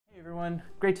Everyone,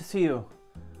 great to see you.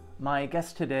 My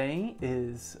guest today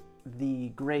is the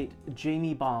great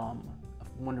Jamie Baum,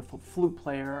 a wonderful flute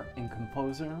player and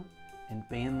composer and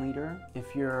band leader.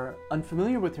 If you're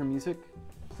unfamiliar with her music,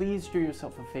 please do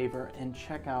yourself a favor and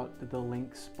check out the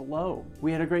links below.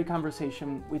 We had a great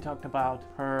conversation. We talked about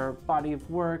her body of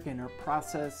work and her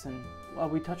process, and well,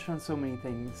 we touched on so many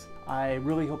things. I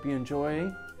really hope you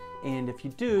enjoy, and if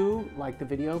you do like the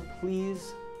video,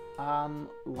 please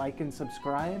like and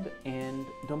subscribe, and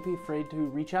don't be afraid to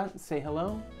reach out and say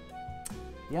hello.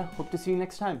 Yeah, hope to see you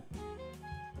next time.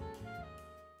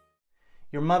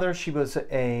 Your mother, she went to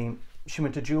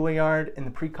Juilliard in the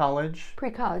pre-college.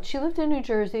 Pre-college. She lived in New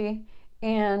Jersey,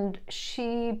 and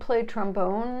she played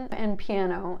trombone and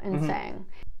piano and sang.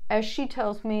 As she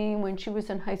tells me, when she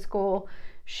was in high school,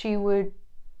 she would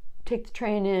take the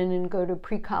train in and go to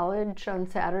pre-college on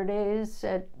Saturdays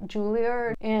at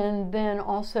Juilliard. And then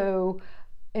also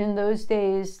in those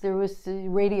days there was the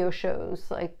radio shows,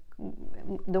 like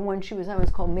the one she was on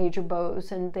was called Major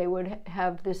Bows, and they would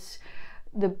have this,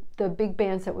 the big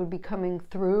bands that would be coming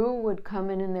through would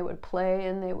come in and they would play,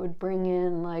 and they would bring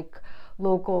in like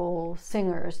local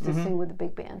singers to sing with the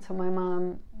big band. So my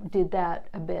mom did that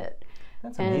a bit.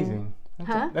 That's amazing.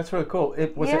 That's really cool.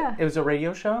 It was a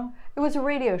radio show? It was a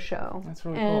radio show. That's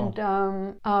really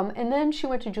cool. And then she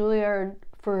went to Juilliard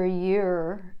for a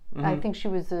year. I think she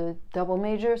was a double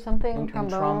major or something,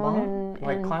 trombone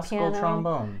and classical piano.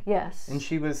 Trombone. Yes. And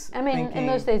she was in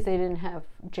those days they didn't have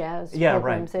jazz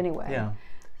programs anyway. Yeah.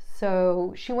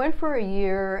 So she went for a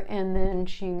year, and then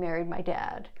she married my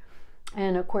dad.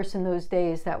 And of course in those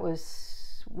days that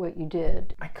was what you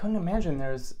did. I couldn't imagine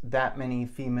there's that many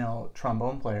female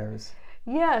trombone players.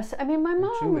 Yes, I mean, my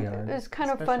mom Juilliard, is kind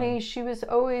of funny. She was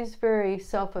always very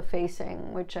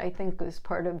self-effacing, which I think was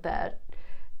part of that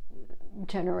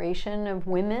generation of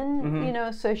women, you know,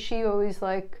 so she always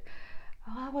like,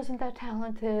 oh, I wasn't that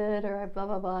talented, or blah,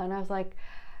 blah, blah. And I was like,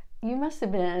 you must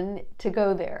have been to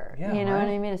go there, you know what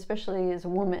I mean? Especially as a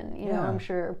woman, you know, I'm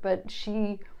sure. But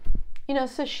she, you know,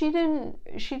 so she didn't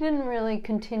really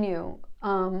continue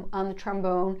on the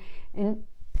trombone. And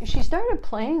she started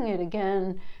playing it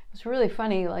again. It was really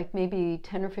funny, like maybe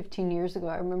 10 or 15 years ago.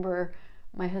 I remember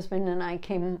my husband and I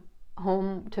came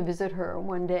home to visit her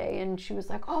one day, and she was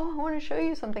like, oh, I want to show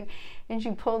you something. And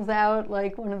she pulls out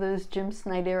like one of those Jim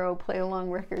Snydero play-along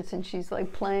records, and she's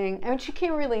like playing. I mean, she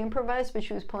can't really improvise, but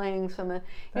she was playing some of,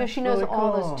 you know, she knows really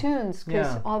all those tunes,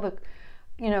 because all the,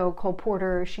 you know, Cole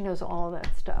Porter, she knows all of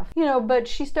that stuff. You know, but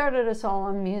she started us all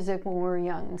on music when we were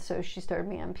young, and so she started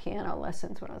me on piano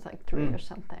lessons when I was like 3 or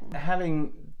something.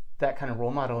 Having that kind of role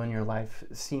model in your life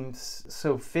seems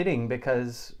so fitting,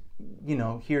 because, you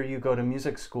know, here you go to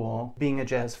music school, being a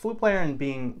jazz flute player and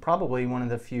being probably one of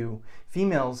the few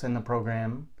females in the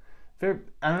program. I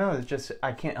don't know, it's just,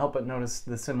 I can't help but notice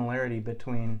the similarity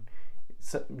between,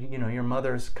 you know, your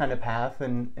mother's kind of path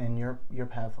and your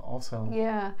path also.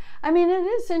 Yeah, I mean, it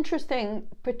is interesting,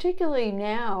 particularly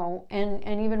now, and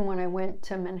even when I went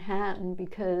to Manhattan,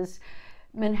 because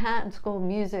Manhattan School of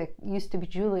Music used to be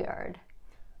Juilliard.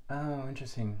 Oh,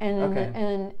 interesting.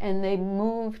 And and they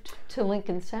moved to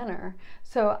Lincoln Center.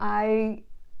 So I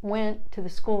went to the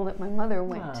school that my mother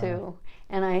went to,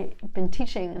 and I've been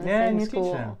teaching in the same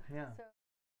school. Yeah. So,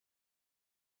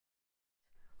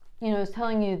 you know, I was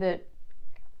telling you that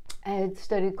I had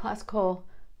studied classical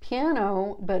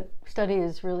piano, but study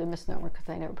is really a misnomer because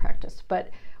I never practiced. But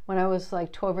when I was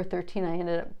like 12 or 13, I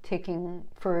ended up taking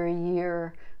for a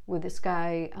year with this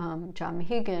guy, John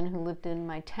Mahegan, who lived in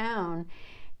my town.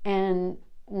 And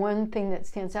one thing that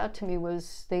stands out to me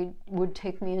was they would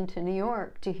take me into New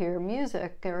York to hear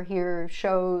music or hear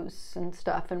shows and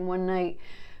stuff. And one night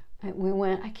we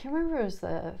went, I can't remember if it was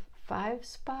the 5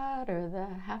 Spot or the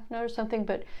Half Note or something,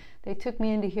 but they took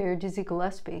me in to hear Dizzy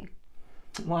Gillespie.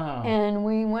 Wow. And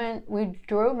we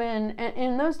drove in, and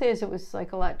in those days it was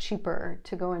like a lot cheaper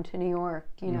to go into New York,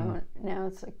 you know, now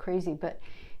it's like crazy, but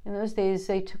in those days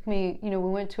they took me, you know, we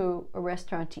went to a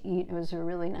restaurant to eat. It was a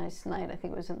really nice night. I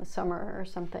think it was in the summer or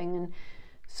something. And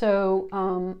so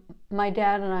my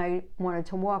dad and I wanted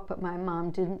to walk, but my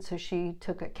mom didn't, so she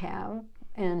took a cab.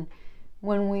 And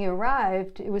when we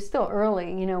arrived, it was still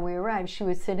early, you know, we arrived, she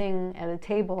was sitting at a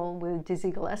table with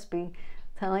Dizzy Gillespie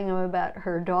telling him about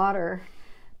her daughter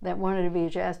that wanted to be a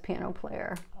jazz piano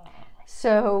player.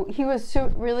 So he was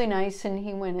really nice, and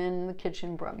he went in the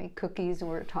kitchen, brought me cookies, and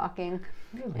we were talking.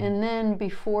 Really? And then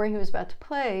before he was about to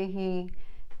play, he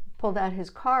pulled out his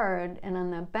card, and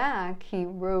on the back he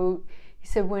wrote, he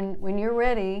said, when you're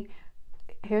ready,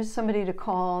 here's somebody to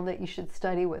call that you should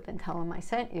study with, and tell them I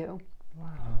sent you.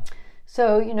 Wow.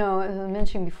 So, you know, as I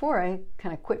mentioned before, I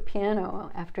kind of quit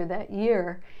piano after that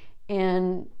year,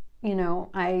 And you know,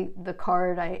 the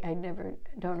card, I never,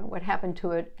 don't know what happened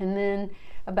to it. And then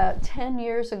about 10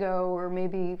 years ago, or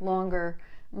maybe longer,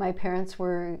 my parents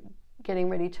were getting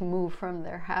ready to move from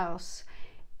their house,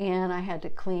 and I had to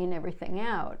clean everything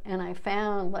out. And I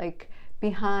found, like,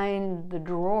 behind the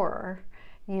drawer,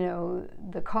 you know,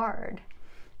 the card.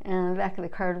 And the back of the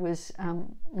card was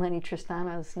Lenny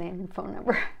Tristano's name and phone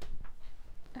number.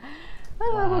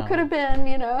 Oh, wow. What could have been,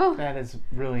 you know? That is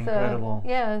really incredible.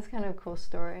 Yeah, it's kind of a cool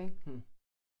story.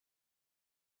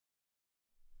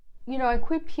 You know, I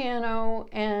quit piano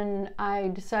and I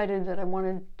decided that I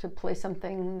wanted to play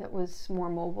something that was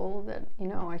more mobile, that, you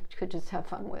know, I could just have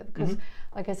fun with. Because,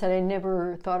 like I said, I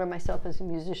never thought of myself as a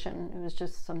musician. It was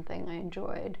just something I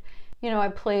enjoyed. You know, I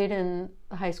played in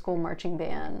the high school marching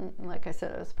band. Like I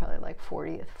said, I was probably like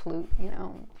 40th flute, you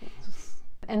know.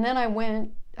 And then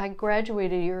I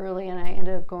graduated a year early, and I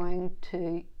ended up going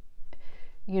to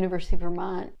University of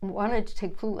Vermont. I wanted to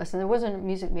take flute lessons. I wasn't a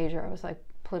music major. I was like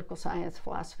political science,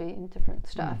 philosophy, and different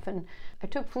stuff. And I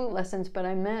took flute lessons, but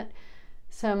I met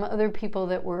some other people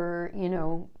that were, you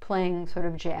know, playing sort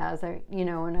of jazz, you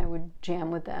know, and I would jam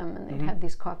with them, and they'd have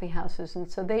these coffee houses. And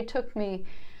so they took me,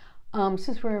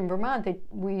 since we were in Vermont, they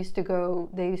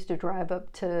used to drive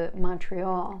up to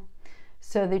Montreal.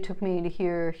 So they took me to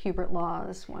hear Hubert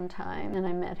Laws one time, and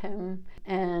I met him.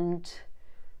 And,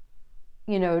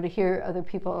 you know, to hear other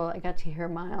people, I got to hear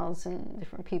Miles and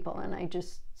different people, and I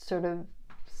just sort of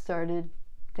started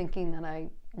thinking that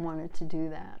I wanted to do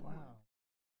that. Wow.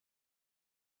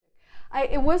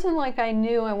 It wasn't like I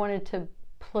knew I wanted to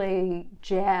play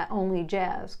only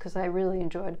jazz, because I really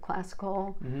enjoyed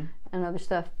classical and other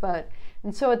stuff.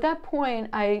 And so at that point,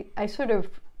 I sort of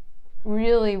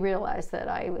really realized that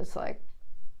I was like,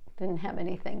 didn't have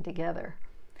anything together.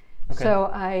 Okay. So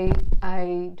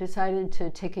I decided to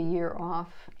take a year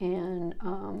off, and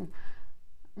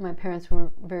my parents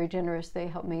were very generous. They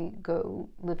helped me go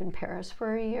live in Paris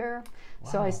for a year.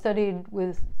 Wow. So I studied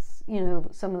with, you know,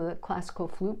 some of the classical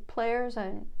flute players.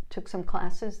 I took some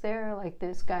classes there, like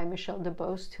this guy Michel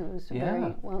Debost, who is a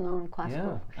very well-known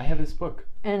classical. Yeah, I have his book.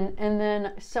 And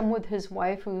then some with his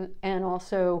wife, and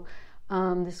also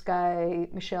this guy,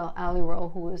 Michel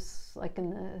Alirol, who was like in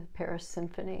the Paris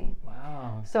Symphony.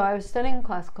 Wow. So I was studying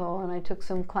classical, and I took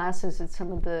some classes at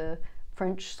some of the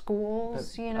French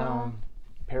schools, you know.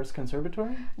 Paris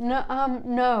Conservatory? No,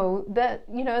 no. That,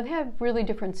 you know, they have a really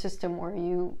different system where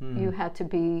you had to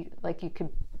be, like, you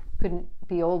couldn't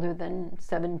be older than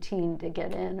 17 to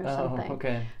get in or something.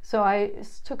 Okay. So I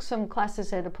took some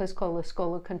classes at a place called La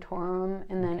Scuola Cantorum,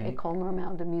 and then École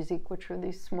Normale de Musique, which were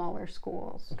these smaller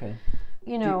schools. Okay.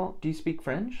 You know. Do you speak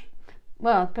French?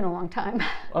 Well, it's been a long time.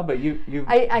 Oh, but you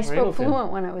I spoke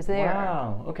fluent when I was there.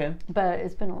 Wow. Okay. But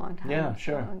it's been a long time. Yeah,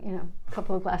 sure. So, you know, a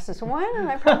couple of glasses of wine, and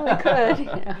I probably could. You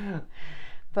know.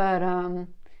 But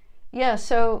yeah,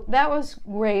 so that was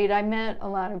great. I met a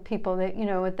lot of people that, you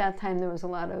know, at that time there was a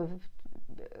lot of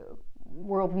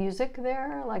world music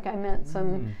there. Like I met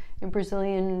some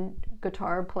Brazilian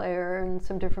guitar player and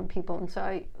some different people, and so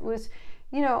I was,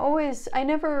 you know, always,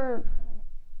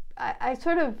 I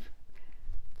sort of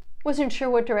wasn't sure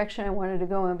what direction I wanted to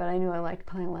go in, but I knew I liked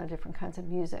playing a lot of different kinds of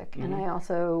music, and I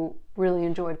also really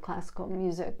enjoyed classical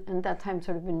music. And at that time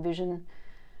sort of envisioned,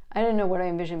 I didn't know what I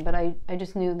envisioned, but I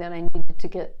just knew that I needed to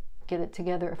get it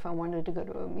together if I wanted to go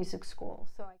to a music school.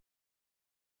 So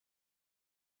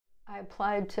I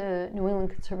applied to New England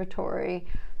Conservatory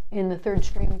in the third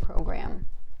stream program.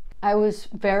 I was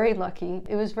very lucky.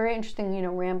 It was very interesting, you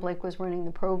know, Ram Blake was running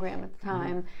the program at the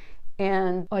time,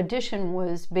 and audition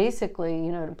was basically,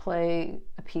 you know, to play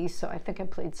a piece. So I think I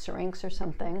played Syrinx or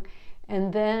something,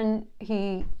 and then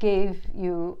he gave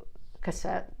you a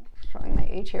cassette, showing my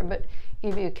age here, but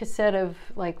gave you a cassette of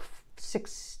like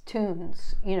 6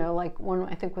 tunes, you know, like one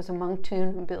I think was a Monk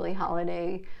tune from Billie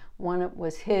Holiday, one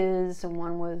was his, and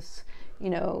one was, you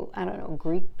know, I don't know,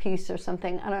 Greek piece or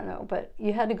something, I don't know, but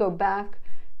you had to go back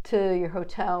to your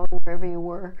hotel, wherever you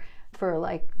were, for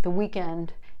like the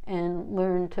weekend and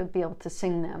learn to be able to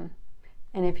sing them.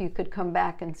 And if you could come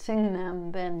back and sing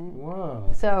them, then...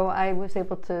 Whoa. So I was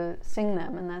able to sing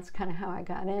them, and that's kind of how I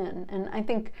got in. And I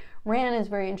think Ran is a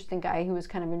very interesting guy. He was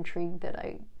kind of intrigued that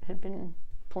I had been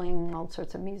playing all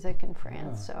sorts of music in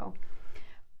France. So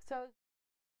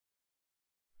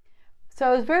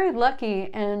I was very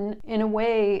lucky, and in a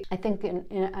way, I think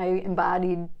I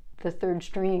embodied the third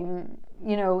stream,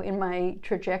 you know, in my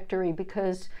trajectory,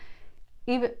 because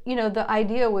even, you know, the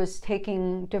idea was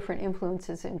taking different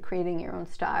influences and creating your own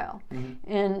style.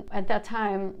 And at that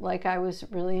time, like, I was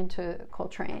really into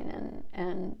Coltrane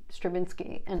and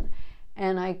Stravinsky, and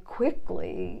And I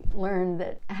quickly learned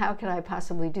that how could I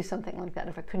possibly do something like that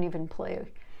if I couldn't even play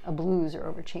a blues or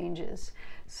over changes.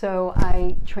 So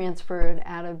I transferred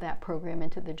out of that program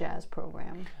into the jazz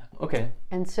program. Okay.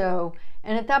 And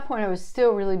at that point I was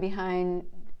still really behind.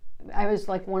 I was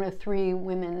like one of 3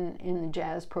 women in the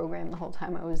jazz program the whole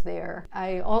time I was there.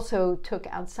 I also took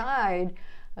outside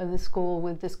of the school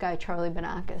with this guy, Charlie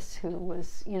Benakis, who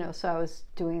was, so I was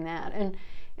doing that. And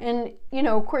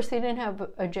of course they didn't have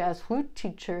a jazz flute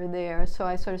teacher there, so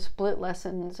I sort of split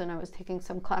lessons, and I was taking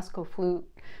some classical flute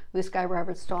with this guy,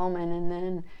 Robert Stallman, and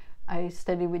then I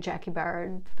studied with Jacki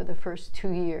Byard for the first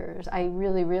 2 years. I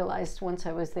really realized once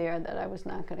I was there that I was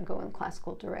not going to go in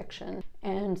classical direction.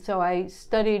 And so I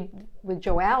studied with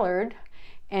Joe Allard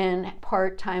and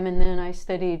part-time, and then I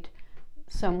studied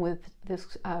some with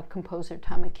this composer,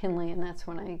 Tom McKinley, and that's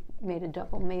when I made a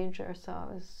double major. So I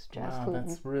was jazz flute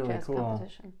and really jazz cool.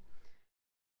 composition.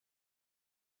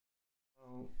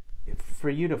 For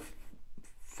you to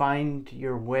find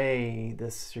your way,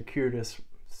 this circuitous.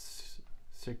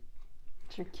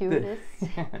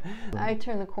 I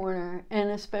turned the corner,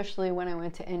 and especially when I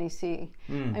went to NEC.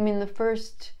 I mean,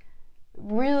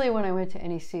 when I went to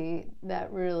NEC,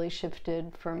 that really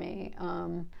shifted for me.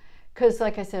 Because,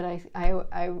 like I said,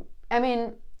 I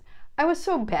mean, I was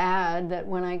so bad that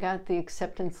when I got the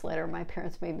acceptance letter, my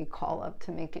parents made me call up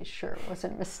to make sure it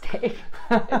wasn't a mistake.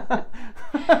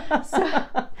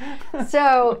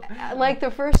 so, like the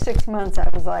first 6 months, I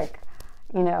was like,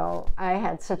 I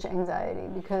had such anxiety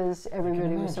because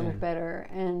everybody was so much better,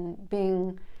 and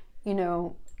being,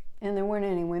 and there weren't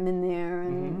any women there,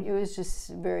 and it was just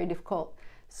very difficult.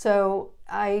 So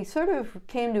I sort of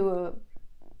came to a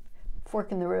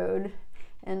fork in the road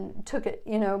and took it,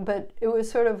 but it was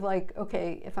sort of like,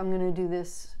 okay, if I'm going to do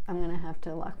this, I'm going to have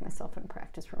to lock myself in a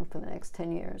practice room for the next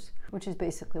 10 years, which is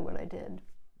basically what I did.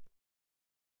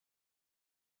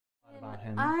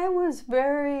 I was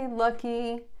very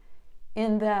lucky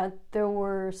in that there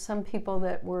were some people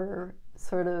that were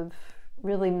sort of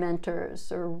really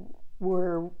mentors or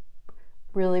were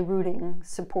really rooting,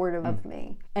 supportive of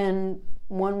me. And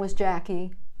one was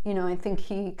Jacki. I think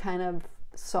he kind of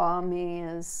saw me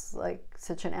as like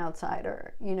such an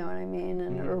outsider, you know what I mean?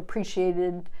 And or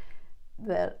appreciated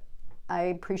that I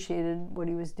appreciated what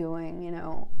he was doing,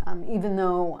 even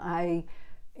though I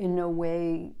in no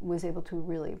way was able to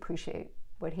really appreciate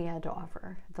what he had to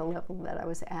offer, the level that I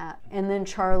was at. And then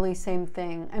Charlie, same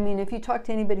thing. I mean, if you talk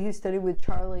to anybody who studied with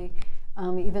Charlie,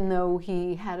 even though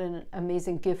he had an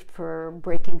amazing gift for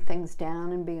breaking things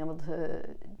down and being able to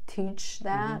teach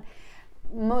that,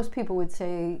 most people would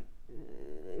say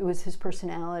it was his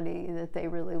personality that they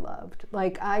really loved.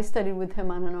 Like, I studied with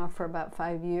him on and off for about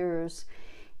 5 years,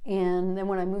 and then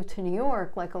when I moved to New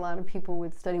York, like a lot of people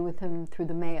would study with him through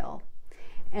the mail.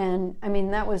 And I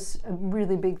mean, that was a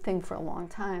really big thing for a long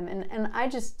time. And I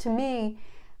just, to me,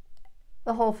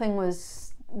 the whole thing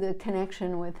was the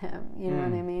connection with him, you know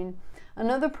what I mean?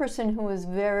 Another person who was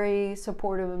very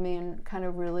supportive of me and kind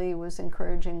of really was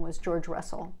encouraging was George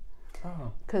Russell.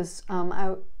 Because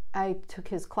I took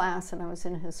his class and I was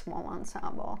in his small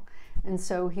ensemble. And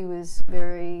so he was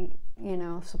very,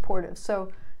 supportive.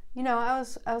 So, I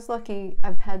was lucky.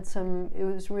 I've had it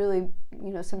was really,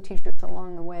 some teachers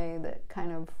along the way that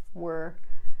kind of were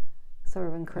sort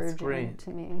of encouraging to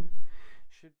me.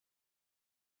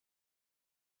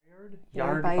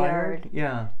 Byard?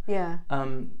 Yeah. Yeah.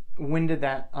 When did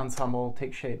that ensemble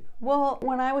take shape? Well,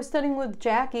 when I was studying with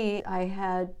Jacki, I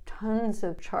had tons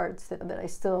of charts that I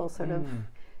still sort of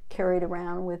carried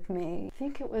around with me. I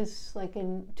think it was like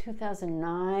in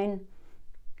 2009.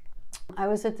 I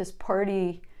was at this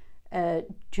party at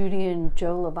Judy and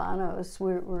Joe Lovano's.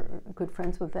 We're good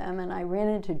friends with them, and I ran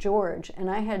into George, and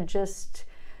I had just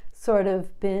sort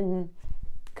of been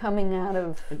coming out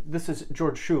of... This is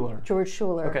George Schuler. George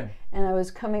Schuler. Okay. And I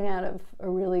was coming out of a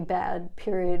really bad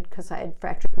period because I had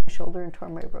fractured my shoulder and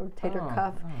torn my rotator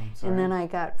cuff, and then I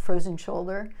got frozen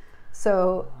shoulder.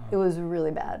 So it was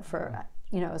really bad for,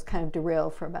 it was kind of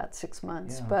derailed for about 6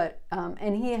 months. Yeah. But,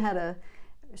 and he had a,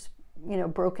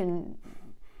 broken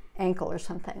ankle or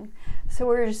something. So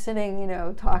we were just sitting,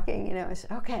 talking, I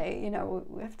said, okay,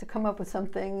 we have to come up with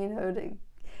something,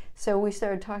 so we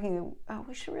started talking,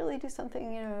 we should really do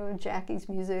something, Jacki's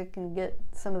music and get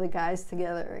some of the guys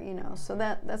together, so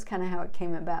that's kind of how it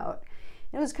came about.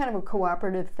 It was kind of a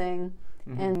cooperative thing,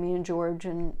 and me and George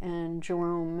and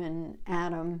Jerome and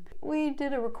Adam, we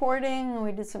did a recording, and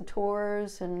we did some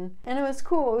tours, and it was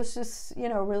cool. It was just,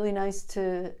 really nice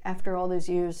to, after all those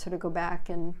years, sort of go back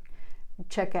and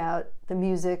check out the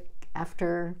music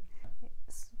after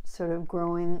sort of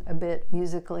growing a bit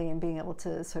musically and being able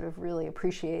to sort of really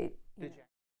appreciate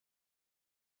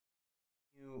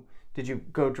Did you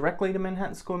go directly to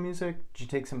Manhattan School of Music? Did you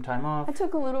take some time off? I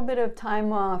took a little bit of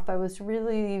time off. I was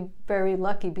really very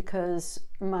lucky because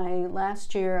my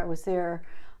last year I was there.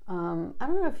 I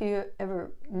don't know if you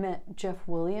ever met Jeff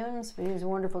Williams, but he was a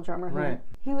wonderful drummer. Right.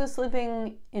 He was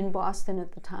living in Boston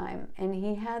at the time, and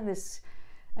he had this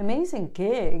amazing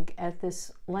gig at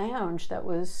this lounge that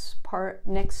was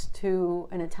next to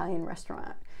an Italian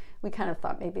restaurant. We kind of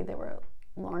thought maybe they were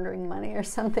laundering money or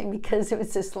something because it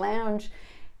was this lounge.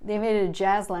 They made it a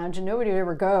jazz lounge and nobody would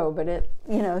ever go, but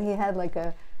he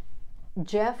had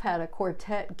Jeff had a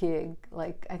quartet gig,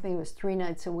 like I think it was 3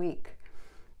 nights a week.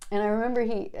 And I remember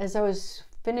as I was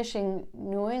finishing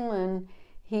New England,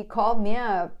 he called me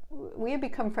up. We had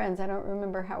become friends. I don't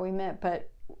remember how we met, but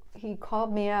he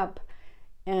called me up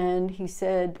and he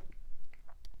said,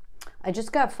 I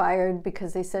just got fired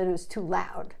because they said it was too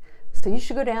loud. So you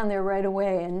should go down there right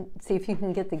away and see if you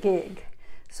can get the gig.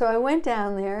 So I went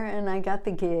down there and I got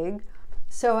the gig.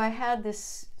 So I had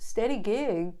this steady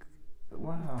gig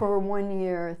for 1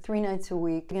 year, 3 nights a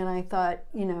week. And I thought,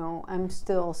 I'm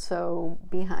still so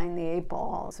behind the 8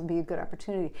 ball. This would be a good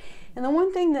opportunity. And the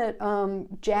one thing that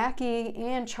Jacki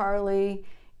and Charlie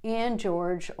and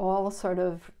George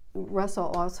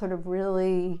Russell all sort of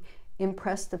really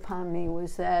impressed upon me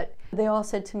was that they all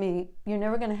said to me, you're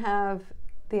never going to have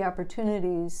the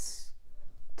opportunities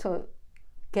to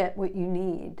get what you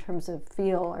need in terms of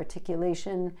feel,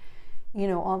 articulation,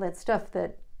 all that stuff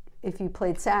that if you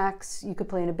played sax, you could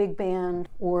play in a big band,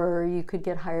 or you could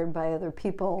get hired by other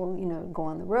people, go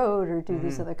on the road or do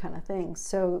these other kind of things.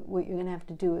 So what you're going to have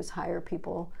to do is hire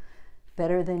people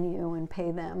better than you and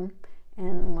pay them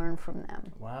and learn from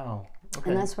them. Wow.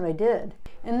 Okay. And that's what I did.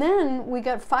 And then we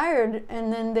got fired,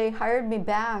 and then they hired me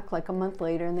back like a month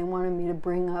later, and they wanted me to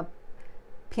bring up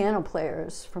piano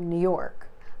players from New York.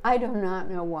 I do not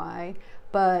know why,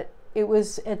 but it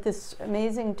was at this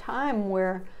amazing time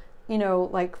where,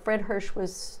 like Fred Hirsch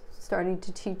was starting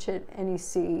to teach at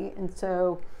NEC, and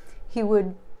so he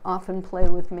would often play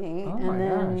with me. And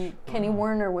then Kenny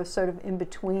Werner was sort of in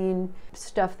between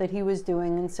stuff that he was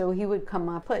doing, and so he would come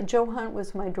up. Joe Hunt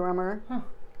was my drummer,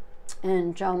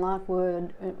 and John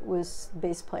Lockwood was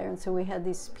bass player, and so we had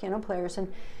these piano players.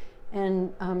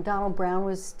 And Donald Brown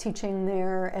was teaching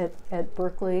there at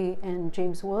Berkeley, and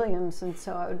James Williams, and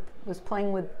so I was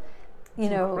playing with,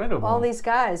 all these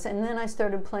guys. And then I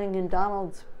started playing in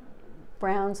Donald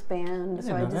Brown's band,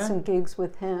 so I did some gigs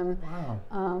with him,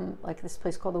 like this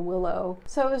place called The Willow.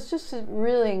 So it was just a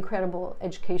really incredible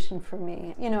education for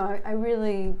me. I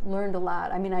really learned a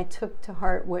lot. I mean, I took to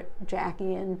heart what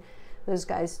Jacki and those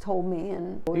guys told me,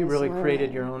 and you really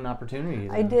created your own opportunities.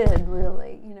 I did,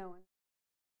 really,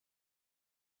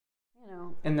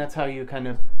 And that's how you kind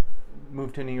of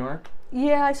moved to New York?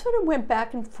 Yeah, I sort of went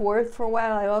back and forth for a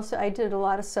while. I did a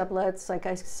lot of sublets, like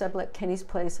I sublet Kenny's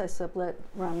place, I sublet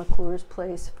Ron McClure's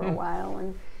place for a while,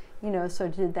 and so I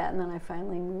did that, and then I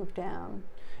finally moved down.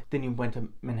 Then you went to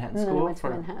Manhattan School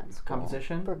for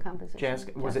composition? For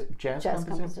composition. Was it jazz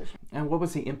composition? And what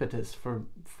was the impetus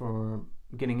for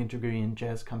getting a degree in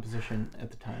jazz composition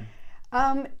at the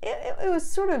time? It was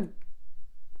sort of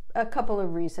a couple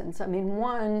of reasons. I mean,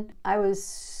 one, I was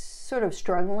sort of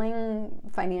struggling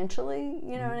financially,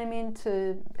 what I mean,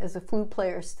 as a flute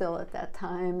player still at that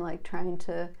time, like trying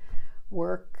to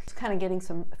work, kind of getting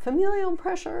some familial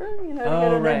pressure, to get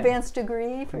an advanced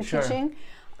degree for teaching.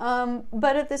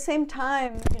 But at the same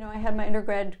time, I had my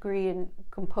undergrad degree in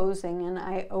composing, and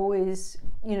I always,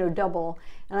 double,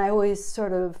 and I always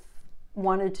sort of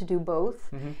wanted to do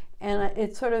both. And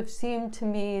it sort of seemed to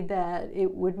me that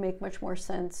it would make much more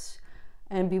sense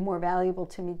and be more valuable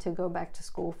to me to go back to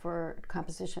school for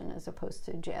composition as opposed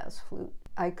to jazz flute.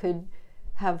 I could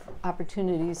have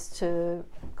opportunities to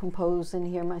compose and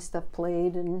hear my stuff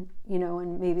played, and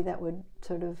and maybe that would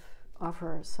sort of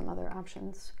offer some other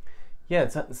options. Yeah,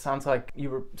 it sounds like you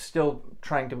were still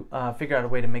trying to figure out a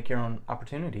way to make your own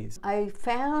opportunities. I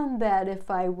found that if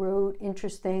I wrote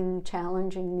interesting,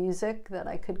 challenging music, that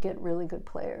I could get really good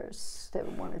players that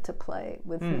wanted to play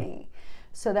with me.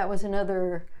 So that was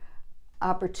another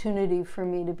opportunity for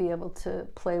me to be able to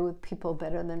play with people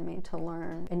better than me, to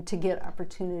learn and to get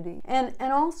opportunity. And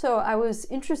also I was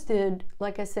interested,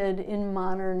 like I said, in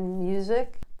modern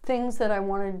music, things that I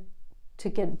wanted to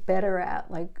get better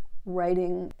at, like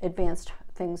writing advanced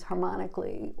things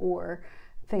harmonically, or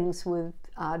things with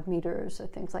odd meters or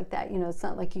things like that. It's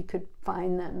not like you could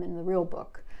find them in the real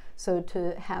book. So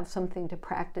to have something to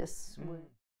practice with.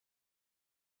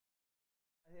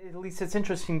 At least it's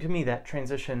interesting to me, that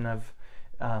transition of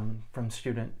from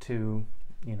student to,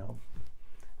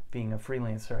 being a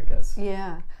freelancer, I guess.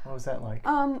 Yeah. What was that like?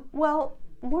 Well,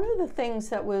 one of the things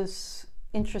that was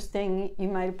interesting, you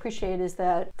might appreciate, is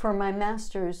that for my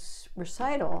master's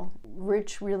recital,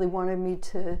 Rich really wanted me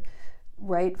to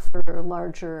write for a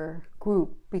larger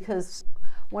group, because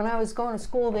when I was going to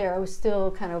school there, I was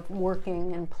still kind of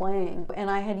working and playing, and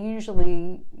I had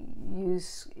usually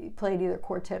played either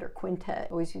quartet or quintet,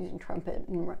 always using trumpet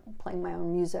and playing my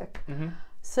own music. Mm-hmm.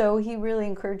 So he really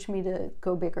encouraged me to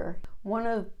go bigger. One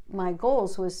of my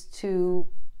goals was to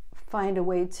find a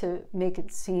way to make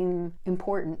it seem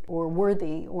important or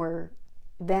worthy or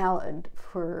valid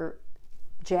for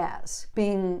jazz,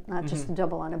 being not just a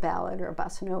double on a ballad or a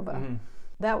bossa nova. Mm-hmm.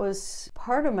 That was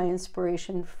part of my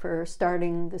inspiration for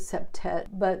starting the Septet,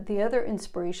 but the other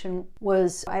inspiration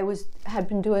was I had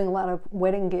been doing a lot of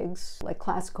wedding gigs, like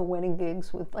classical wedding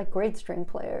gigs with like great string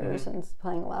players and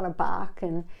playing a lot of Bach,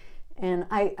 and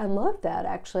I loved that,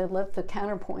 actually. I loved the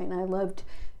counterpoint. I loved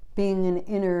being an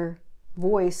inner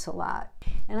voice a lot.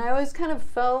 And I always kind of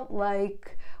felt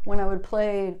like when I would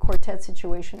play a quartet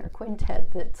situation or quintet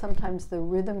that sometimes the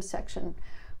rhythm section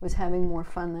was having more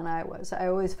fun than I was. I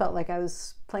always felt like I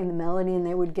was playing the melody and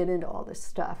they would get into all this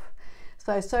stuff.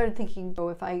 So I started thinking, oh,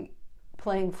 if I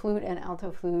playing flute and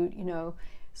alto flute, you know,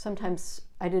 sometimes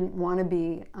I didn't want to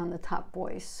be on the top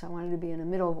voice. I wanted to be in a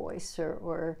middle voice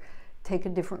or take a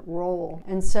different role.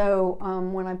 And so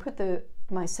when I put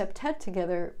my septet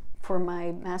together for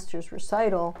my master's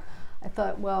recital, I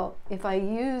thought, well, if I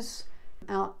use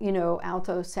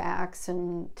alto sax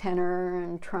and tenor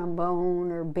and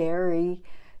trombone or bari,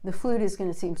 the flute is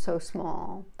going to seem so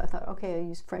small. I thought, okay, I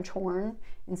use French horn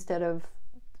instead of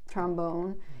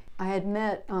trombone. I had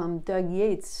met Doug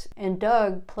Yates, and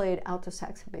Doug played alto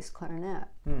sax and bass clarinet.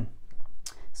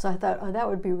 So I thought, oh, that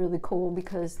would be really cool,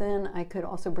 because then I could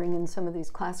also bring in some of these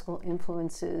classical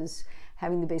influences,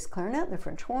 having the bass clarinet, the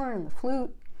French horn, and the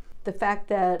flute. The fact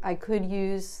that I could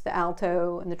use the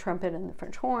alto and the trumpet and the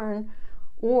French horn,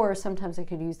 or sometimes I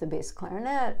could use the bass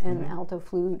clarinet and alto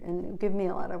flute, and it would give me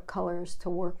a lot of colors to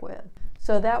work with.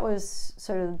 So that was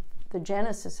sort of the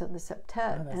genesis of the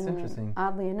septet. Oh, that's interesting.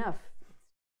 Oddly enough.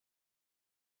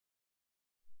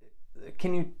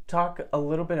 Can you talk a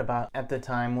little bit about, at the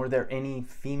time, were there any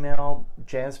female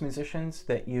jazz musicians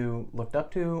that you looked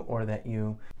up to or that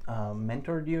you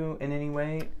mentored you in any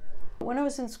way? When I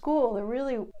was in school, there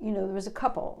was a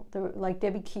couple. There were, like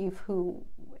Debbie Keefe, who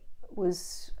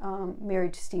was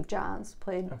married to Steve Johns,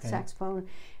 played saxophone,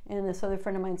 and this other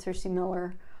friend of mine, Cersei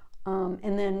Miller.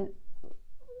 And then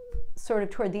sort of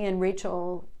toward the end,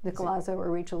 Rachel Nicolazzo, or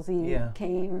Rachel Z,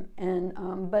 came. And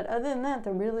but other than that,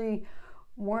 there really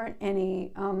weren't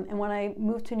any. And when I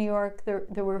moved to New York,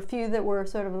 there were a few that were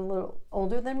sort of a little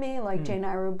older than me, like Jane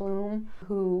Ira Bloom,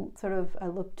 who sort of I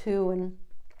looked to. And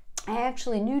I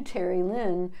actually knew Terry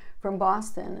Lynn from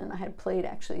Boston, and I had played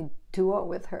actually duo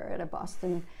with her at a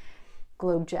Boston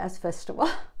Globe Jazz Festival.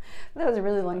 That was a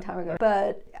really long time ago.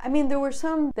 But I mean, there were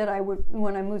some that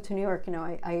when I moved to New York,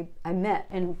 I met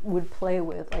and would play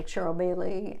with, like Cheryl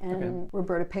Bailey and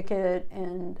Roberta Pickett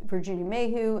and Virginia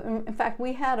Mayhew. And in fact,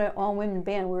 we had an all-women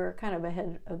band. We were kind of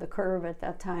ahead of the curve at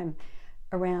that time,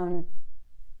 I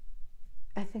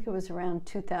think it was around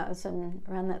 2000,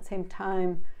 around that same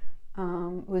time.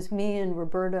 It was me and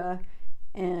Roberta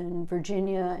and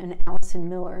Virginia and Allison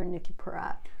Miller and Nikki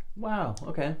Peratt. Wow,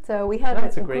 okay. So we had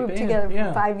a group band together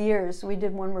for 5 years. We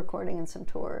did one recording and some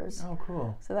tours. Oh,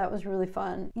 cool. So that was really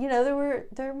fun. There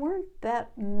weren't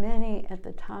that many at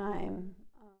the time.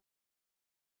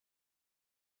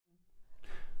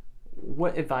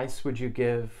 What advice would you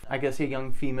give, I guess, a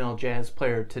young female jazz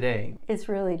player today? It's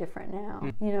really different now.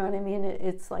 You know what I mean?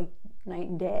 It's like night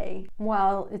and day.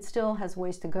 While it still has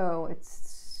ways to go,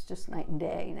 it's just night and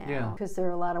day now, because there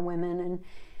are a lot of women.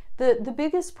 And the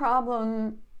biggest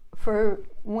problem for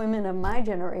women of my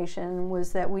generation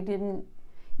was that we didn't,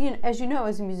 as you know,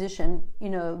 as a musician,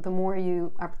 the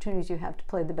more opportunities you have to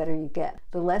play, the better you get.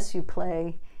 The less you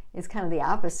play is kind of the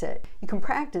opposite. You can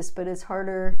practice, but it's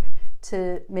harder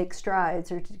to make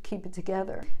strides or to keep it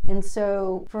together. And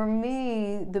so for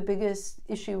me, the biggest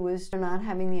issue was not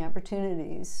having the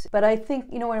opportunities. But I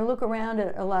think, when I look around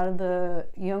at a lot of the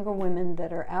younger women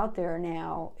that are out there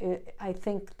now, I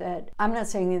think that, I'm not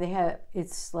saying that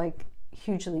it's like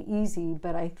hugely easy,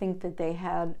 but I think that they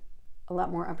had a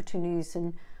lot more opportunities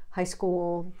in high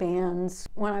school bands.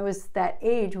 When I was that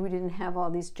age, we didn't have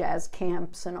all these jazz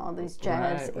camps and all these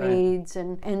jazz aids,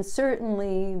 and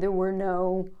certainly there were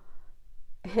no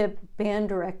hip band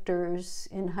directors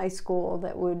in high school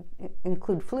that would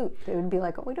include flute. They would be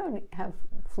like, oh, we don't have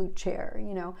flute chair,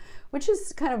 you know, which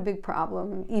is kind of a big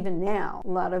problem even now. A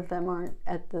lot of them aren't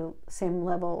at the same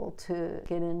level to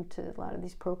get into a lot of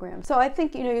these programs. So I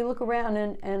think, you know, you look around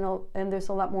and there's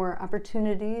a lot more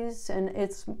opportunities, and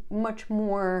it's much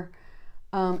more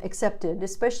accepted,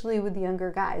 especially with the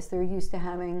younger guys. They're used to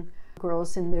having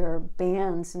girls in their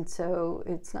bands, and so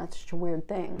it's not such a weird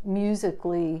thing.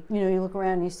 Musically, you know, you look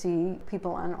around, you see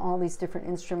people on all these different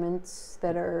instruments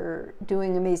that are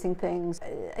doing amazing things.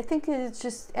 I think it's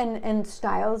just, and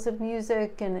styles of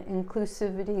music and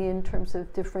inclusivity in terms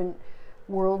of different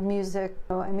world music.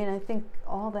 I mean, I think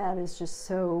all that is just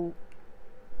so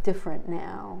different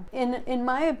now. In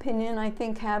my opinion, I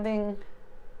think having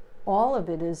all of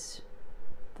it is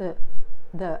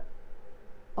the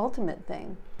ultimate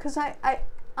thing. Because I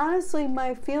honestly,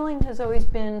 my feeling has always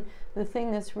been the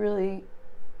thing that's really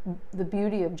the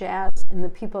beauty of jazz, and the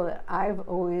people that I've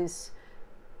always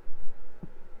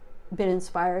been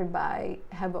inspired by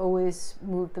have always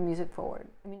moved the music forward.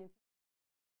 I mean,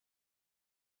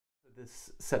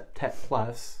 this Septet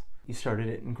Plus, you started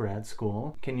it in grad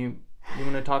school. You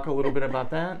want to talk a little bit about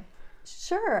that?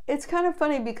 Sure. It's kind of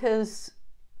funny because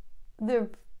there've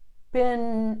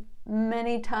been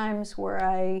many times where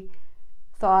I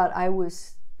thought I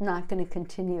was not going to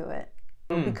continue it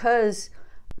because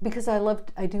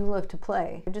I do love to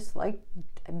play.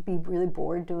 I'd be really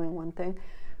bored doing one thing,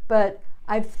 but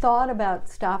I've thought about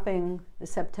stopping the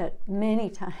Septet many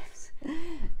times.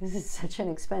 This is such an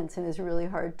expense, and it's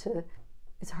hard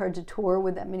to tour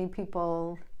with that many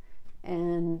people,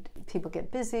 and people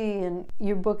get busy, and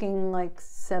you're booking like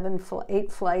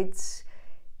 8 flights,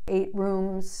 8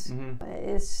 rooms.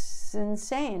 It's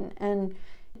insane. And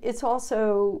it's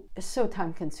also so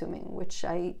time consuming, which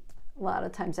a lot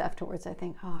of times afterwards I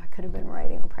think, oh, I could have been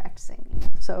writing or practicing. You know?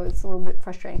 So it's a little bit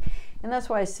frustrating. And that's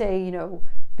why I say, you know,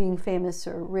 being famous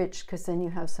or rich, because then you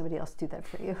have somebody else do that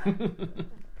for you.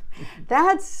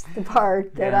 That's the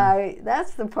part that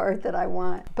I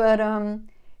want. But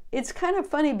it's kind of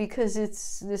funny because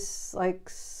it's this like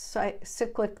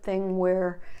cyclic thing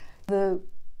where the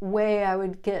way I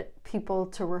would get people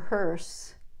to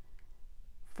rehearse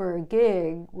for a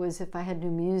gig was if I had new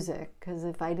music, because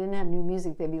if I didn't have new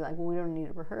music, they'd be like, well, we don't need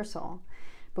a rehearsal.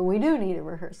 But we do need a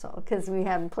rehearsal because we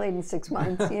haven't played in 6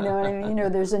 months, you know what I mean? You know,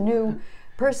 there's a new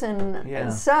person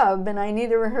sub, and I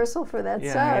need a rehearsal for that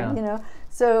sub, you know?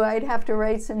 So I'd have to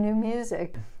write some new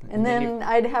music. And then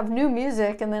I'd have new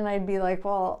music, and then I'd be like,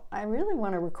 well, I really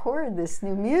want to record this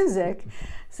new music.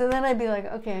 So then I'd be like,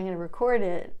 okay, I'm going to record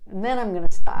it, and then I'm going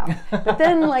to stop. But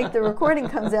then, like, the recording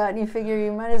comes out, and you figure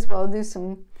you might as well do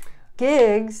some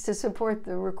gigs to support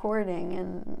the recording.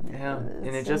 And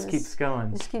it just keeps going.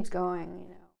 It just keeps going, you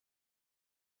know.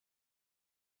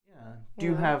 Yeah. Do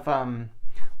you have,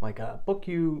 like, a book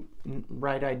you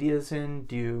write ideas in?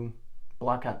 Do you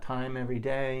block out time every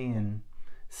day and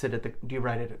sit at do you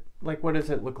write it, like, what does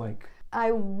it look like?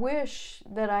 I wish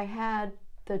that I had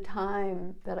the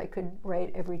time that I could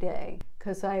write every day,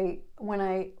 because when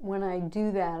I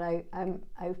do that,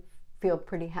 I feel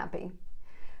pretty happy.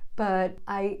 But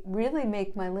I really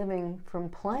make my living from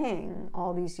playing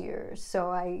all these years, so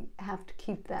I have to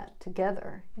keep that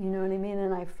together, you know what I mean?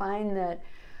 And I find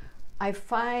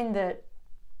that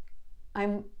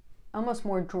I'm almost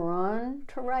more drawn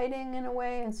to writing in a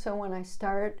way, and so when I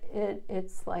start it,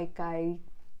 it's like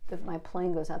my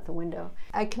playing goes out the window.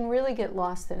 I can really get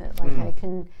lost in it, like I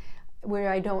can, where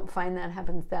I don't find that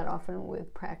happens that often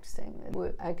with practicing.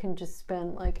 I can just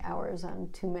spend like hours on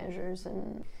 2 measures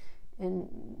and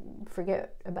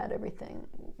forget about everything.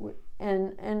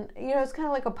 And you know, it's kind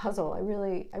of like a puzzle. I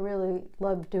really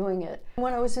love doing it.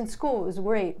 When I was in school, it was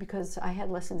great because I had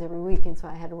lessons every week, and so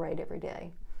I had to write every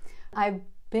day. I've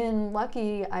been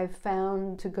lucky. I've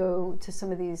found to go to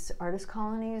some of these artist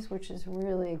colonies, which is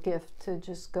really a gift to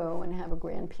just go and have a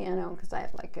grand piano, because I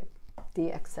have like a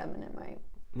DX7 in my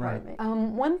apartment.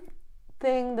 One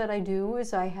thing that I do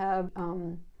is I have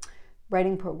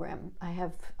writing program. I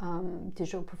have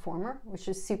Digital Performer, which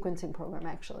is sequencing program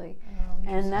actually.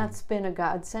 And that's been a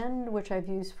godsend, which I've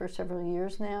used for several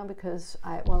years now, because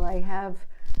I have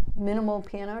minimal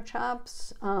piano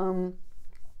chops,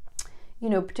 you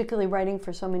know, particularly writing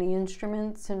for so many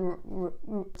instruments, and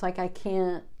it's like I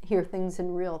can't hear things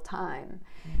in real time.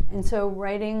 And so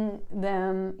writing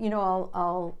them, you know,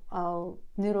 I'll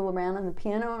noodle around on the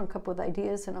piano and come up with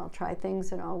ideas, and I'll try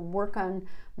things, and I'll work on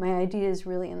my ideas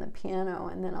really in the piano,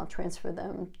 and then I'll transfer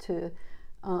them to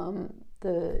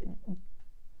the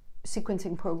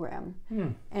sequencing program.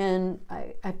 And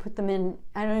I put them in.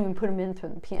 I don't even put them in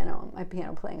from the piano. My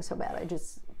piano playing is so bad, I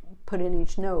just put in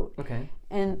each note. Okay.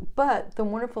 But the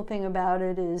wonderful thing about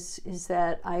it is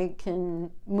that I can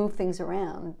move things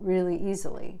around really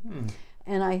easily.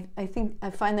 And I think I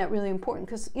find that really important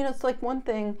because, you know, it's like one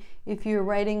thing if you're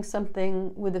writing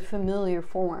something with a familiar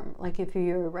form, like if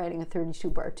you're writing a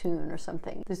 32-bar tune or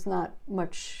something, there's not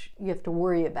much you have to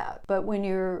worry about. But when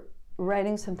you're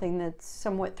writing something that's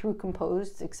somewhat through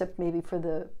composed, except maybe for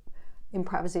the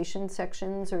improvisation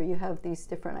sections, or you have these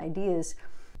different ideas,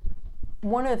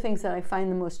 one of the things that I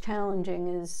find the most challenging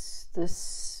is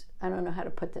this, I don't know how to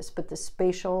put this, but the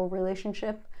spatial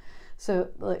relationship. So,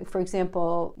 like, for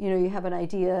example, you know, you have an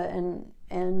idea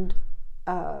and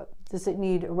does it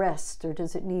need a rest, or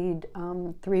does it need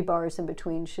 3 bars in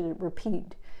between? Should it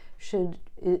repeat?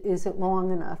 Is it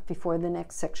long enough before the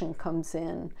next section comes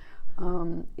in?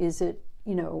 Is it,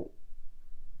 you know,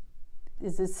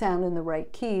 is it sound in the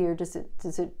right key, or does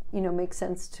it you know, make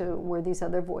sense to where these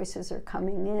other voices are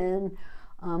coming in?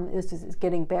 Is it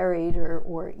getting buried,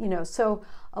 or you know? So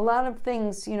a lot of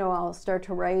things, you know, I'll start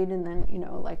to write, and then, you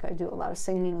know, like I do a lot of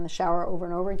singing in the shower over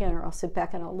and over again, or I'll sit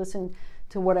back and I'll listen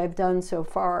to what I've done so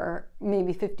far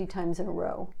maybe 50 times in a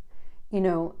row, you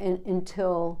know,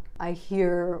 until I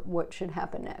hear what should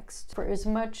happen next. For as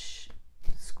much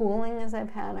schooling as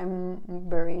I've had, I'm a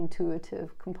very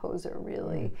intuitive composer,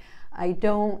 really. I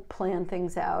don't plan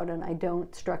things out, and I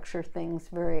don't structure things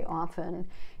very often.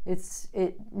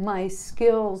 My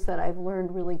skills that I've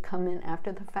learned really come in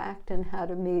after the fact, and how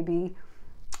to maybe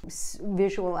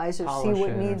visualize or see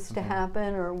what needs to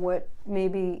happen, or what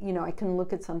maybe, you know, I can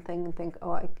look at something and think,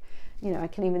 oh, you know, I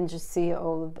can even just see,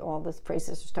 oh, all the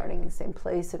phrases are starting in the same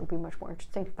place. It'll be much more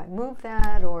interesting if I move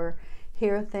that, or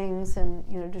hear things, and,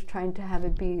 you know, just trying to have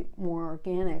it be more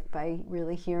organic by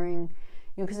really hearing,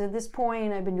 you know, because at this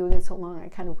point I've been doing it so long, I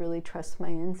kind of really trust my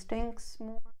instincts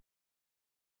more.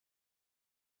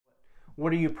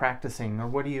 What are you practicing, or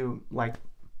what do you like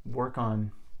work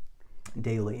on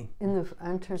daily? In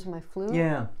terms of my flute?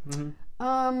 Yeah.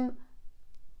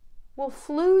 Well,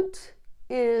 flute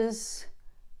is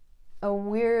a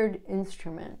weird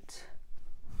instrument.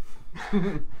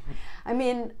 I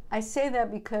mean, I say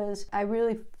that because I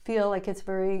really feel like it's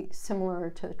very similar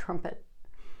to the trumpet,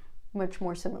 much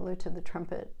more similar to the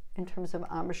trumpet in terms of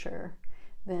embouchure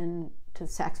than to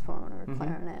saxophone or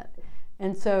clarinet.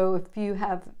 And so if you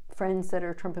have friends that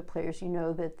are trumpet players, you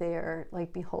know that they are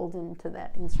like beholden to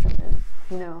that instrument,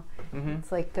 you know.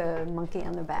 It's like a monkey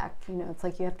on the back, you know. It's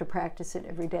like you have to practice it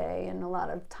every day, and a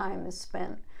lot of time is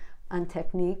spent on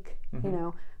technique, you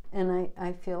know. And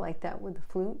I feel like that with the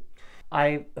flute.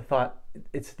 I thought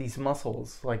it's these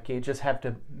muscles, like you just have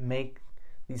to make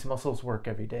these muscles work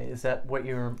every day. Is that what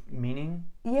you're meaning?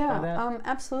 Yeah,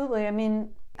 absolutely. I mean,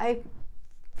 I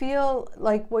feel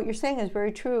like what you're saying is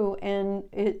very true, and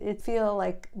it feel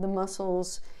like the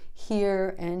muscles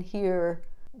here and here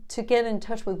to get in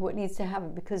touch with what needs to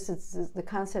happen, because the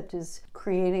concept is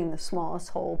creating the smallest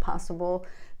hole possible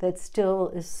that still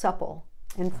is supple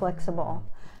and flexible,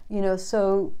 you know.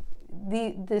 So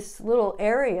this little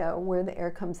area where the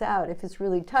air comes out, if it's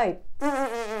really tight,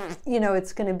 you know,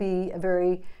 it's going to be a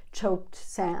very choked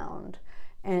sound,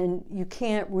 and you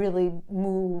can't really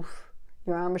move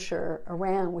your embouchure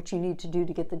around, which you need to do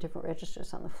to get the different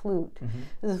registers on the flute.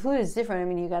 The flute is different. I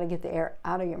mean, you got to get the air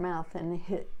out of your mouth and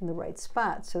hit in the right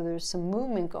spot, so there's some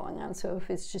movement going on. So if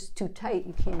it's just too tight,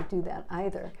 you can't do that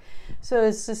either. So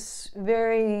it's this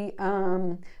very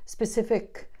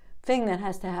specific thing that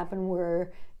has to happen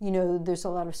where, you know, there's a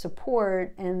lot of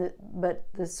support, but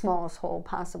the smallest hole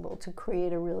possible to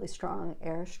create a really strong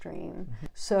airstream.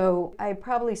 So I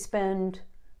probably spend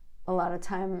a lot of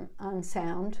time on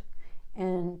sound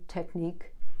and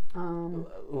technique.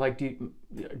 Like, do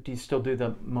you still do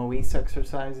the Moise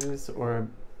exercises, or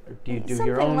do you do something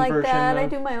your own like version? That. I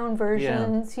do my own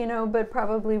versions, you know, but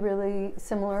probably really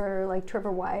similar. Like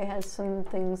Trevor Y has some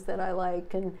things that I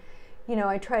like, and, you know,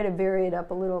 I try to vary it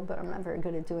up a little, but I'm not very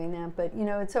good at doing that. But, you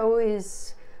know, it's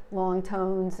always long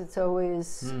tones, it's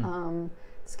always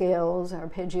scales,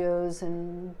 arpeggios,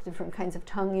 and different kinds of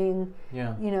tonguing,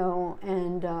 you know,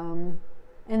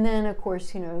 and then, of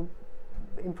course, you know,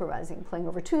 improvising, playing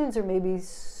over tunes, or maybe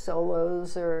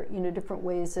solos, or, you know, different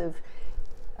ways of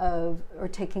or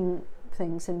taking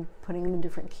things and putting them in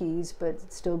different keys,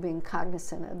 but still being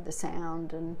cognizant of the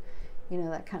sound, and, you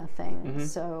know, that kind of thing.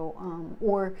 So,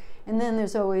 and then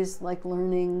there's always like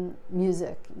learning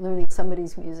music, learning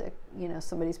somebody's music, you know,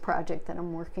 somebody's project that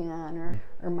I'm working on,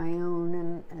 or my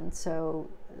own, and so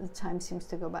the time seems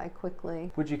to go by quickly.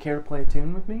 Would you care to play a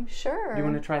tune with me? Sure. You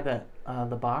want to try that,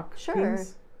 the Bach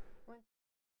piece?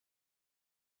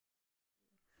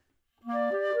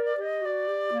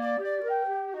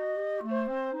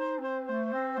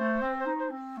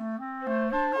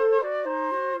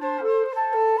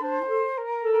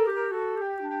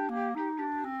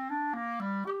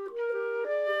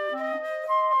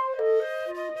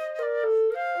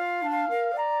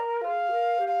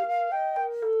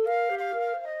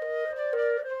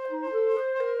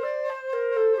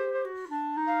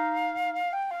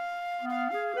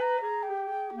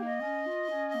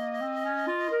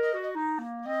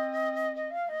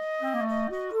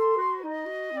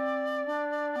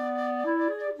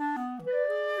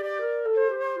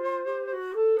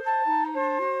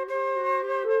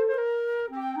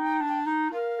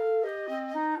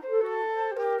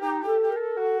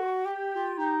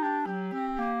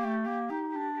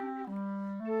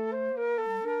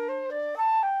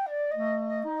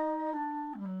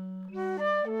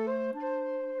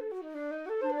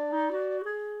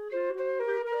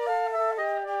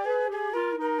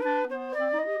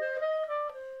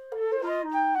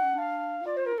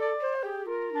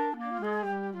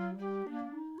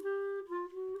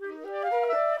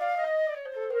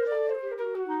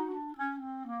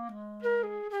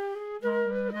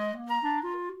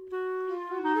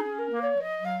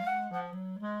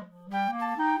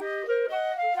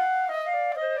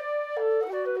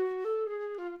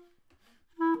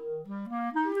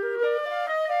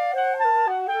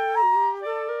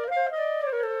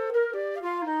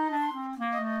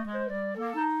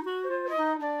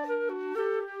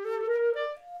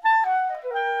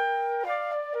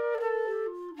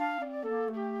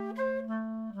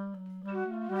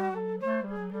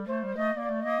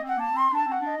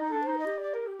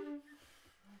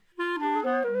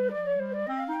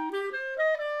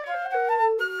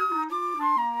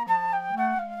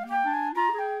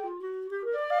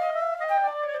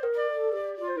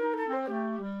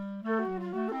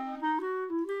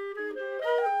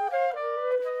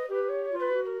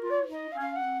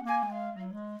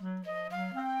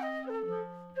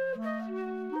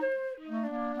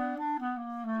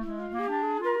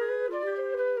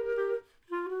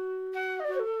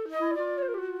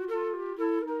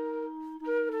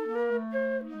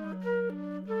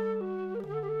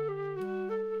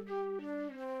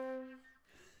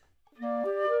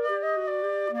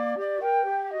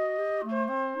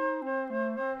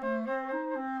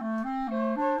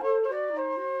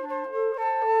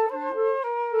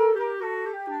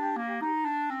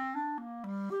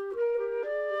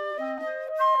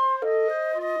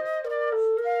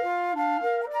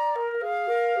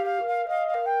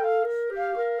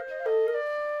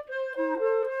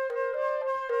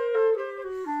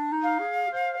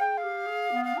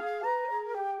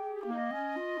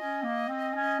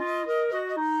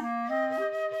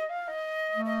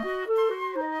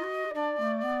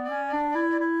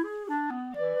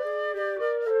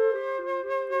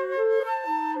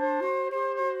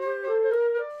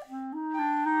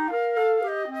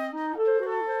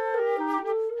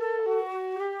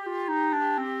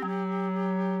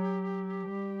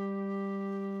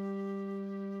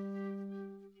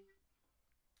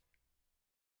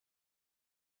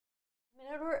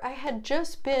 had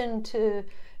just been to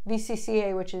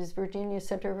VCCA, which is Virginia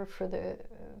Center for the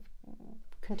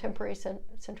Contemporary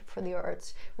Center for the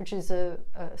Arts, which is a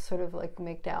sort of like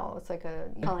McDowell. It's like a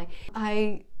colony.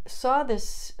 I saw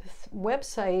this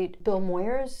website, Bill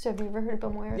Moyers. Have you ever heard of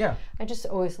Bill Moyers? Yeah. I just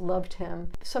always loved him.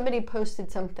 Somebody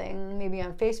posted something, maybe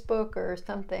on Facebook or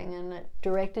something, and it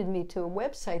directed me to a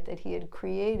website that he had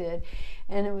created,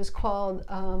 and it was called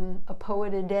A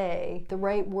Poet a Day, The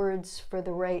Right Words for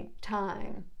the Right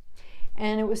Time.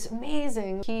 And it was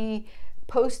amazing. He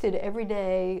posted every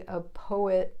day a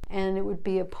poet, and it would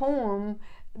be a poem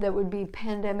that would be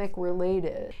pandemic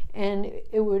related, and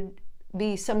it would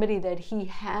be somebody that he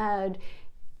had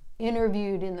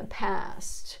interviewed in the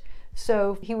past.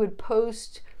 So he would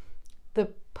post the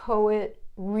poet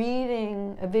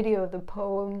reading a video of the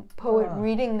poet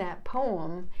reading that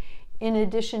poem, in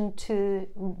addition to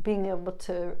being able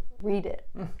to read it.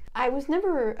 I was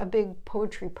never a big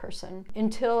poetry person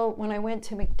until when I went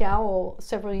to McDowell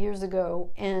several years ago,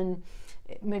 and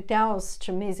McDowell's such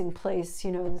an amazing place,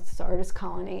 you know, it's an artist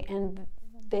colony, and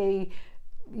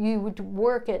you would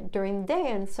work during the day,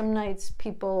 and some nights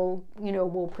people, you know,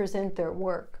 will present their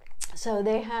work. So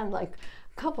they had like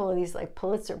a couple of these like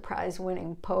Pulitzer Prize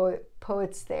winning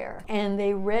poets there, and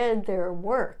they read their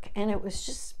work, and it was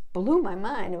just blew my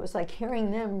mind. It was like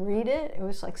hearing them read it. It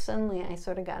was like suddenly I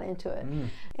sort of got into it.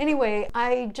 Anyway,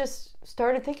 I just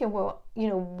started thinking, well, you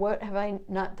know, what have I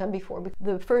not done before?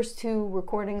 The first two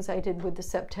recordings I did with the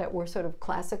Septet were sort of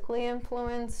classically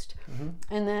influenced,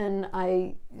 and then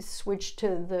I switched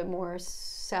to the more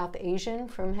South Asian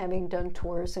from having done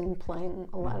tours and playing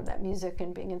a lot of that music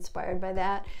and being inspired by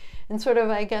that. And sort of,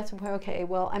 I guess, okay,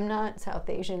 well, I'm not South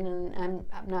Asian, and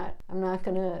I'm not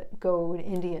going to go to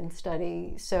India and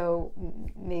study, so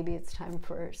maybe it's time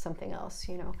for something else,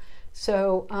 you know.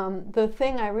 So the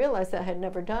thing I realized that I had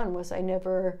never done was I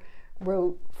never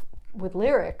wrote with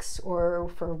lyrics or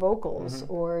for vocals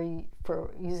or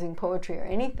for using poetry or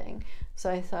anything. So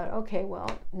I thought, okay, well,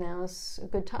 now's a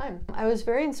good time. I was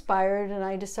very inspired, and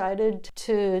I decided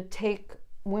to take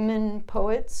women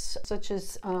poets such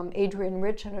as Adrienne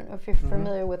Rich. I don't know if you're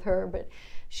familiar with her, but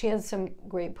she has some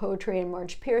great poetry, and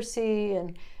Marge Piercy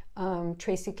and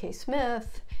Tracy K.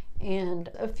 Smith and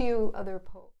a few other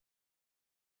poets.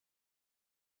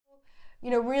 You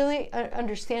know, really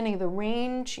understanding the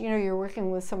range, you know, you're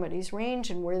working with somebody's range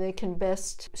and where they can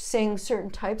best sing certain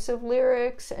types of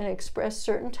lyrics and express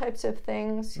certain types of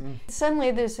things. Suddenly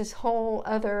there's this whole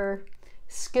other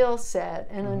skill set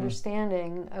and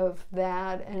understanding of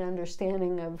that, and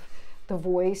understanding of the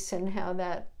voice and how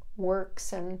that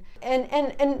works, and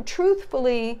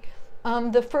truthfully,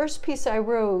 the first piece I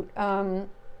wrote,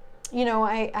 you know,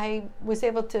 I was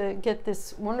able to get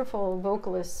this wonderful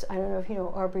vocalist. I don't know if you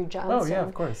know Aubrey Johnson. Oh yeah,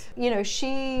 of course. You know,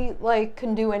 she like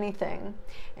can do anything,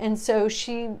 and so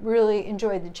she really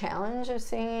enjoyed the challenge of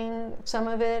singing some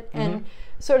of it, and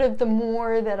sort of the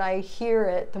more that I hear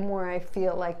it, the more I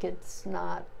feel like it's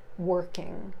not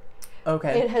working.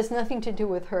 Okay. It has nothing to do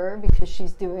with her, because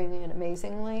she's doing it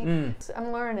amazingly. So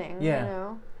I'm learning, you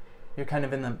know. You're kind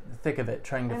of in the thick of it,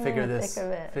 trying to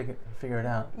figure it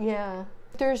out. Yeah.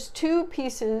 There's two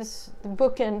pieces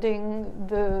bookending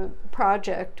the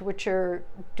project which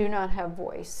do not have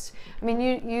voice. I mean,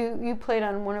 you played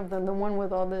on one of them, the one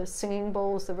with all the singing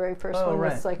bowls. The very first one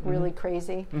was like really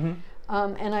crazy.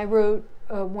 And I wrote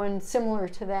one similar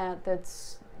to that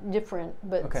that's different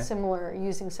but similar,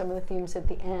 using some of the themes at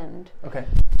the end.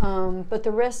 But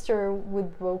the rest are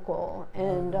with vocal,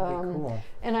 and cool.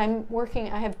 And I'm working.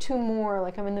 I have two more.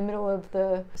 Like I'm in the middle of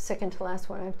the second to last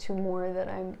one. I have two more that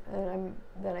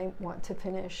I want to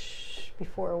finish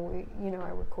before I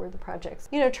record the projects.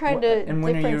 You know, trying to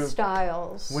different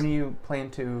styles. When are you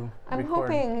planning to record? I'm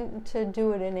hoping to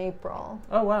do it in April.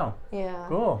 Oh wow! Yeah.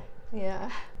 Cool.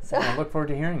 Yeah. So I look forward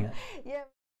to hearing it. Yeah.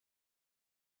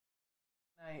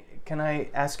 Can I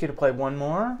ask you to play one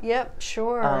more? Yep,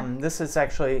 sure. This is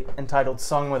actually entitled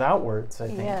 "Song Without Words," I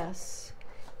think. Yes.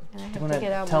 And I have Do you to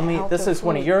get out tell me? This is flute.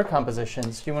 one of your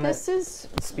compositions. Do you want to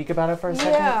speak about it for a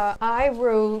second? Yeah, I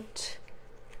wrote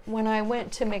when I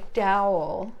went to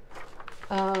McDowell,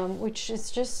 which is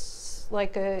just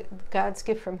like a God's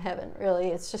gift from heaven. Really,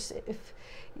 it's just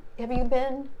have you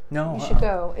been? No. You should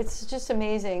go. It's just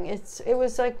amazing. It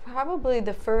was like probably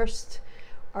the first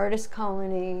artist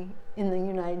colony in the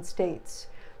United States,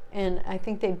 and I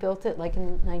think they built it like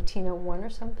in 1901 or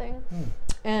something.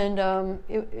 And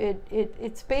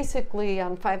it's basically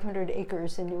on 500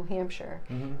 acres in New Hampshire,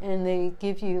 and they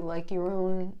give you like your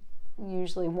own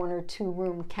usually 1 or 2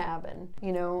 room cabin,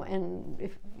 you know, and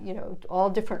if, you know, all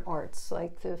different arts,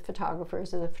 like the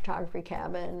photographers of the photography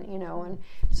cabin, you know, and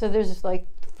so there's like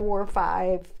 4 or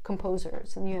 5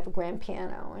 composers, and you have a grand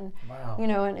piano, and wow. you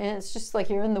know, and it's just like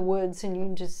you're in the woods, and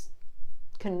you just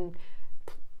can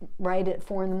write at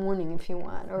 4 in the morning if you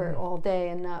want, or all day,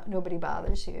 and nobody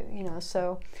bothers you, you know.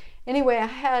 So anyway,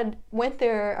 I went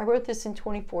there. I wrote this in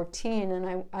 2014,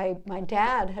 and my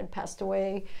dad had passed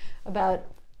away about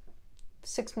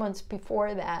 6 months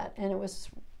before that, and it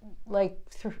was like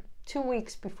 2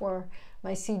 weeks before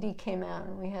my CD came out,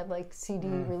 and we had like CD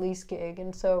release gig,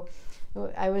 and so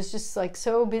I was just like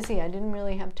so busy, I didn't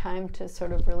really have time to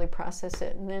sort of really process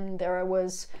it. And then there I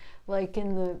was, like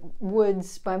in the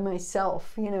woods by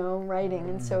myself, you know, writing,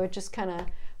 and so it just kind of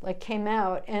like came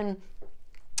out. And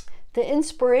the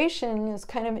inspiration is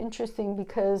kind of interesting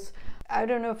because I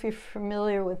don't know if you're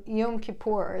familiar with Yom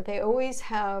Kippur. They always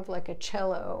have like a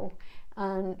cello.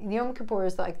 Yom Kippur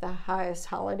is like the highest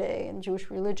holiday in Jewish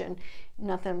religion.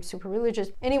 Not that I'm super religious.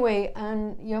 Anyway,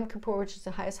 on Yom Kippur, which is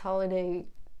the highest holiday,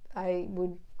 I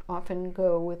would often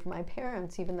go with my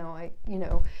parents, even though you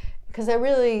know, because I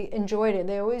really enjoyed it.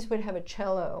 They always would have a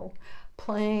cello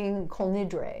playing Kol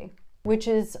Nidre, which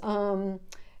is,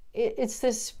 it's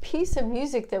this piece of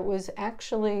music that was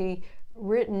actually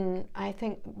written, I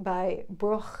think, by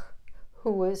Bach,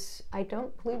 who was, I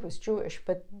don't believe was Jewish,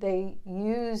 but they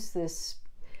use this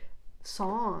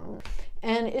song,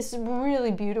 and it's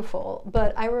really beautiful.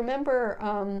 But I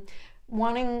remember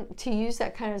wanting to use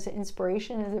that kind of as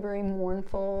inspiration. As a very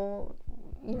mournful,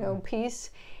 you know, piece.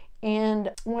 And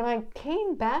when I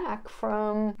came back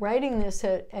from writing this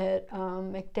at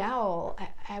McDowell,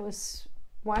 I was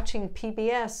watching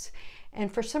PBS,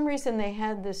 and for some reason they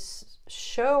had this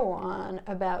show on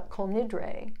about Kol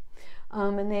Nidre.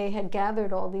 And they had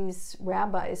gathered all these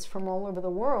rabbis from all over the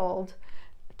world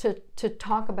to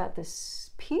talk about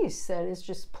this piece that is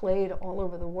just played all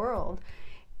over the world.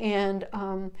 And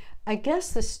I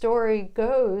guess the story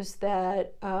goes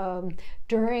that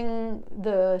during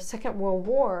the Second World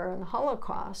War and the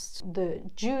Holocaust, the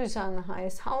Jews on the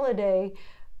highest holiday,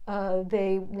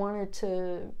 they wanted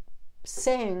to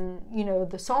sing, you know,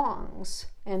 the songs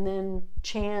and then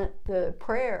chant the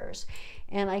prayers.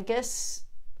 And I guess,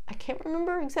 I can't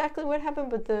remember exactly what happened,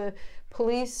 but the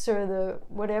police or the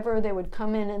whatever, they would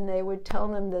come in and they would tell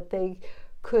them that they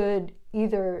could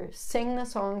either sing the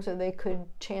songs or they could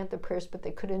chant the prayers, but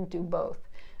they couldn't do both.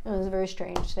 And it was a very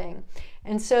strange thing.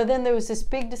 And so then there was this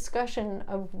big discussion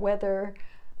of whether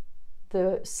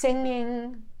the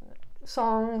singing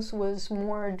songs was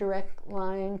more a direct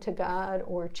line to God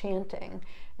or chanting.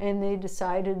 And they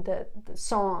decided that the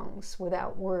songs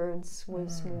without words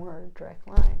was more direct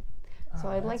line. So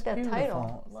I like that beautiful.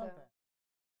 title. Love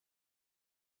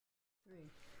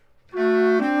So.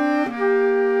 that.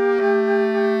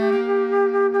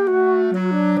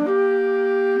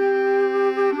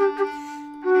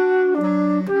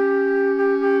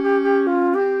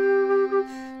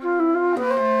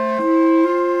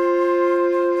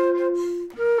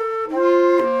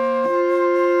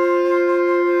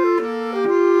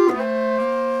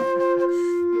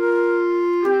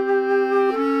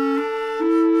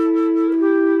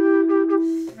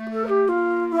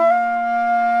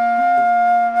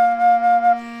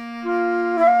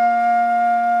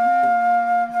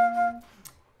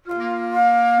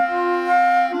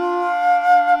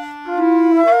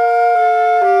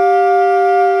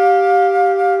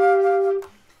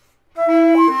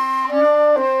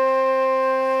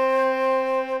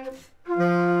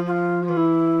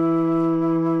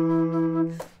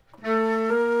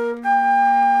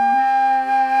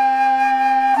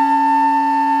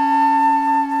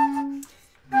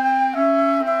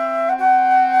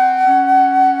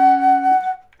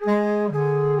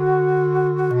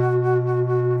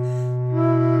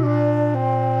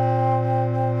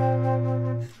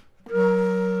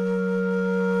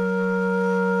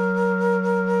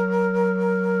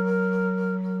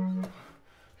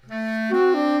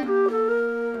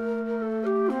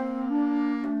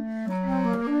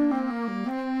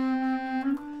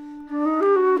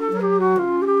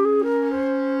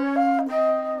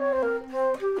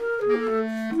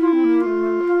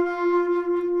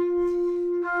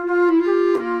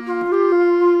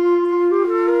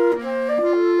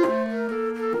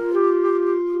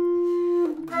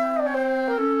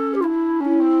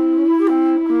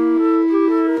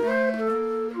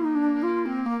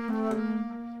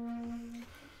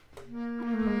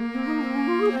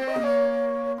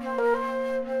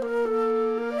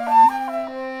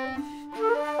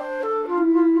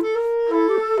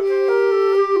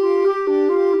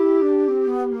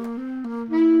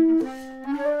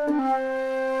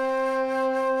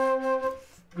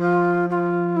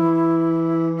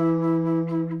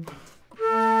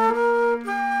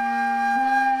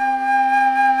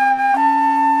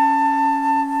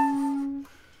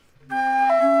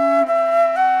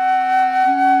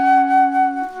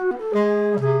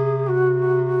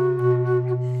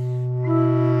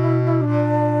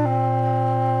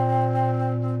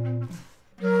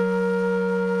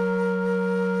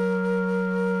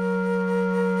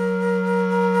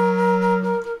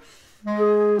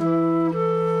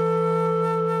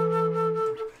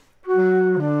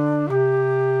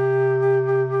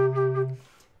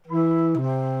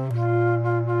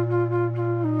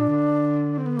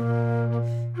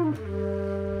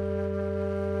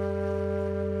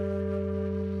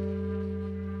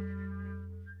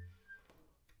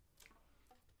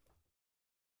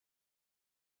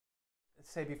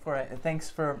 say before thanks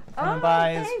for coming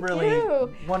by. It's thank really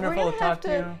you. wonderful to talk to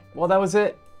you. Well, that was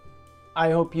it.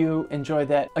 I hope you enjoyed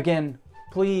that. Again,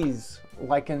 please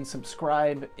like and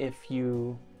subscribe if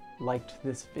you liked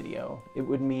this video. It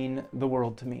would mean the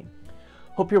world to me.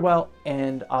 Hope you're well,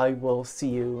 and I will see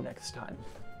you next time.